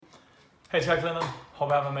Hey, it's Guy Clinton. Hope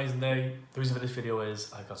you have an amazing day. The reason for this video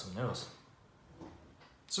is I've got some news.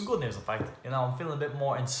 Some good news, in fact. I'm feeling a bit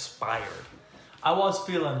more inspired. I was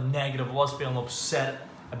feeling negative, I was feeling upset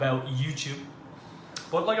about YouTube.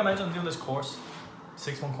 But like I mentioned, I'm doing this course,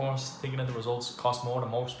 6-month course, taking in the results, cost more than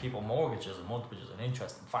most people mortgages a month, which is an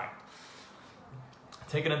interesting fact.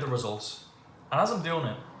 Taking in the results. And as I'm doing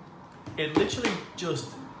it, it literally just,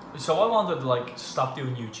 so I wanted to stop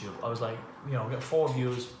doing YouTube. I was like, get 4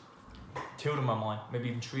 views, 2 of them are mine, maybe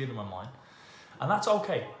even 3 of them are mine. And that's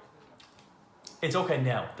okay. It's okay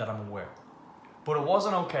now that I'm aware. But it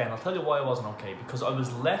wasn't okay, and I'll tell you why it wasn't okay. Because I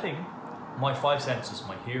was letting my 5 senses,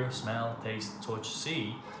 my hear, smell, taste, touch,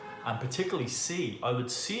 see, and particularly see, I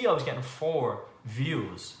would see I was getting 4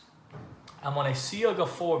 views. And when I see I got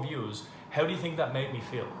 4 views, how do you think that made me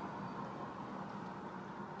feel?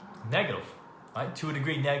 Negative, right? To a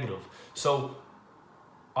degree, negative. So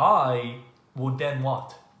I would then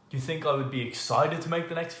what? Do you think I would be excited to make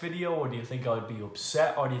the next video, or do you think I would be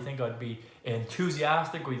upset, or do you think I'd be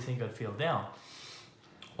enthusiastic, or do you think I'd feel down?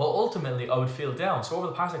 Well, ultimately, I would feel down. So over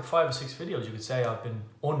the past 5 or 6 videos, you could say I've been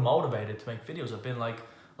unmotivated to make videos. I've been like,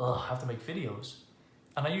 oh, I have to make videos.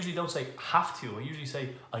 And I usually don't say have to. I usually say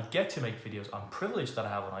I get to make videos. I'm privileged that I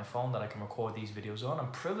have an iPhone that I can record these videos on.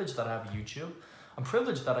 I'm privileged that I have YouTube. I'm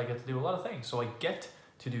privileged that I get to do a lot of things. So I get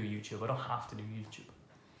to do YouTube. I don't have to do YouTube.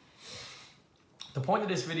 The point of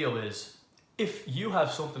this video is, if you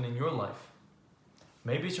have something in your life,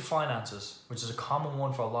 maybe it's your finances, which is a common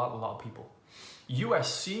one for a lot of people. You are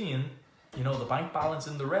seeing, the bank balance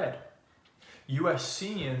in the red. You are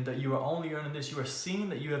seeing that you are only earning this. You are seeing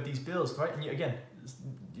that you have these bills, right? And again,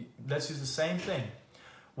 let's use the same thing.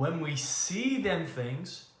 When we see them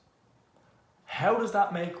things, how does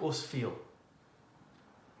that make us feel?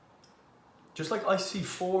 Just like I see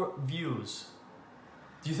 4 views.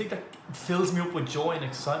 Do you think that fills me up with joy and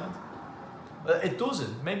excitement? It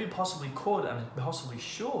doesn't. Maybe it possibly could, and it possibly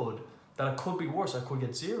should. That it could be worse. I could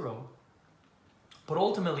get 0. But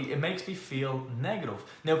ultimately, it makes me feel negative.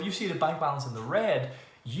 Now, if you see the bank balance in the red,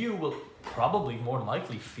 you will probably more than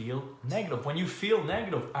likely feel negative. When you feel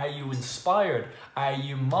negative, are you inspired? Are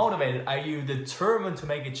you motivated? Are you determined to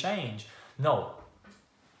make a change? No.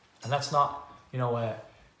 And that's not,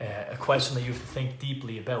 a question that you have to think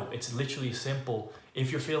deeply about. It's literally simple. If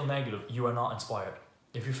you're feeling negative, you are not inspired.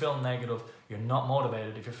 If you're feeling negative, you're not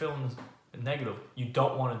motivated. If you're feeling negative, you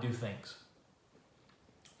don't want to do things.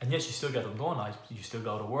 And yes, you still get them done. You still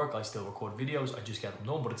go to work. I still record videos. I just get them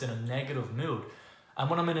done. But it's in a negative mood. And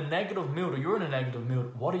when I'm in a negative mood, or you're in a negative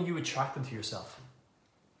mood, what are you attracting to yourself?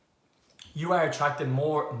 You are attracting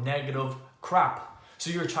more negative crap. So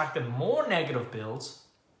you're attracting more negative bills.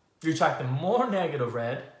 You're attracting more negative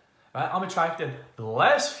red. Right? I'm attracting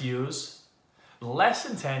less views, less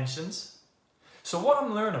intentions. So what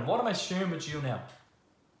I'm learning, what am I sharing with you now?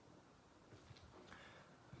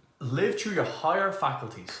 Live through your higher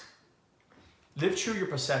faculties. Live through your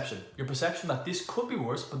perception that this could be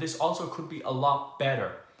worse, but this also could be a lot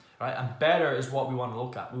better, right? And better is what we want to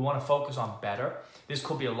look at. We want to focus on better. This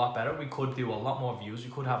could be a lot better. We could do a lot more views.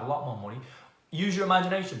 We could have a lot more money. Use your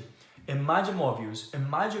imagination. Imagine more views.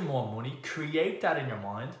 Imagine more money. Create that in your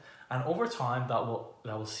mind, and over time, that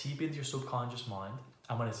will seep into your subconscious mind.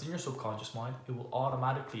 And when it's in your subconscious mind, it will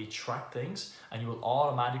automatically attract things, and you will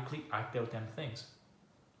automatically act out them things.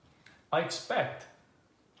 I expect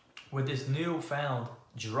with this newfound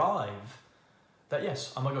drive that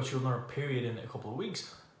yes, I might go through another period in a couple of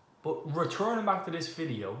weeks, but returning back to this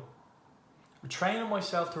video, training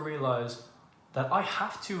myself to realize that I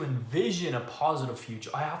have to envision a positive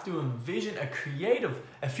future. I have to envision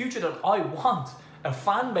a future that I want, a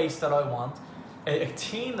fan base that I want, a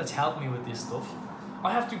team that's helped me with this stuff.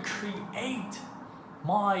 I have to create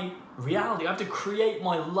my reality. I have to create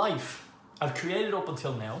my life. I've created up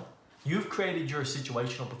until now. You've created your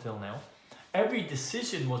situation up until now. Every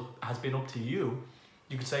decision has been up to you.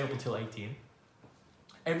 You could say up until 18.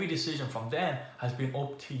 Every decision from then has been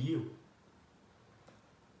up to you.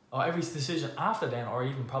 Or every decision after then, or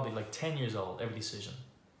even probably 10 years old, every decision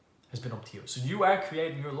has been up to you. So you are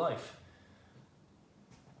creating your life.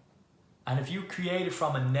 And if you create it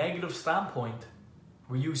from a negative standpoint,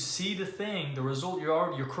 where you see the result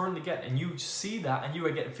you're currently getting, and you see that and you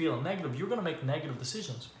are feeling negative, you're going to make negative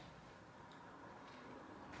decisions.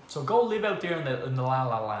 So go live out there in the la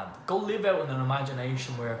la land. Go live out in an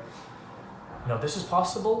imagination where, this is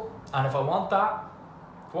possible. And if I want that,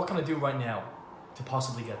 what can I do right now to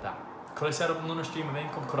possibly get that? Could I set up another stream of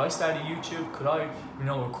income? Could I start a YouTube? Could I,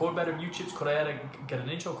 record better YouTubes? Could I get an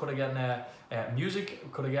intro? Could I get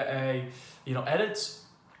music? Could I get edits?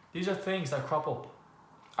 These are things that crop up.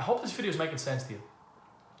 I hope this video is making sense to you.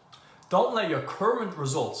 Don't let your current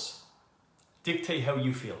results dictate how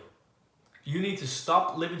you feel. You need to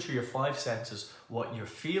stop living through your five senses. What you're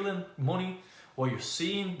feeling, money, what you're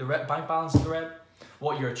seeing, the bank balance in the red,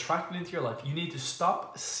 what you're attracting into your life. You need to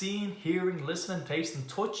stop seeing, hearing, listening, tasting,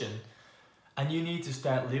 touching, and you need to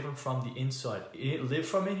start living from the inside. Live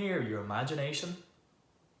from in here, your imagination,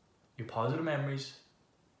 your positive memories,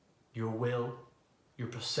 your will, your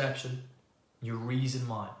perception, your reason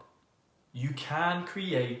mind. You can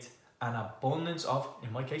create an abundance of,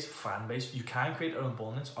 in my case, fan base. You can create an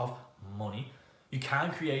abundance of money. You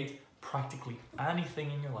can create practically anything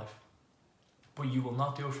in your life, but you will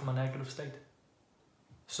not do it from a negative state.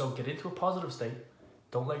 So get into a positive state.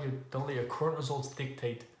 Don't let your current results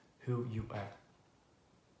dictate who you are.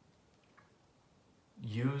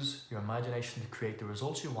 Use your imagination to create the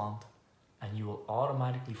results you want, and you will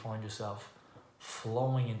automatically find yourself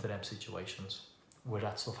flowing into them situations where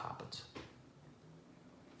that stuff happens.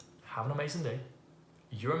 Have an amazing day.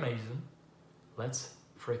 You're amazing. Let's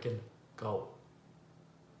freaking go.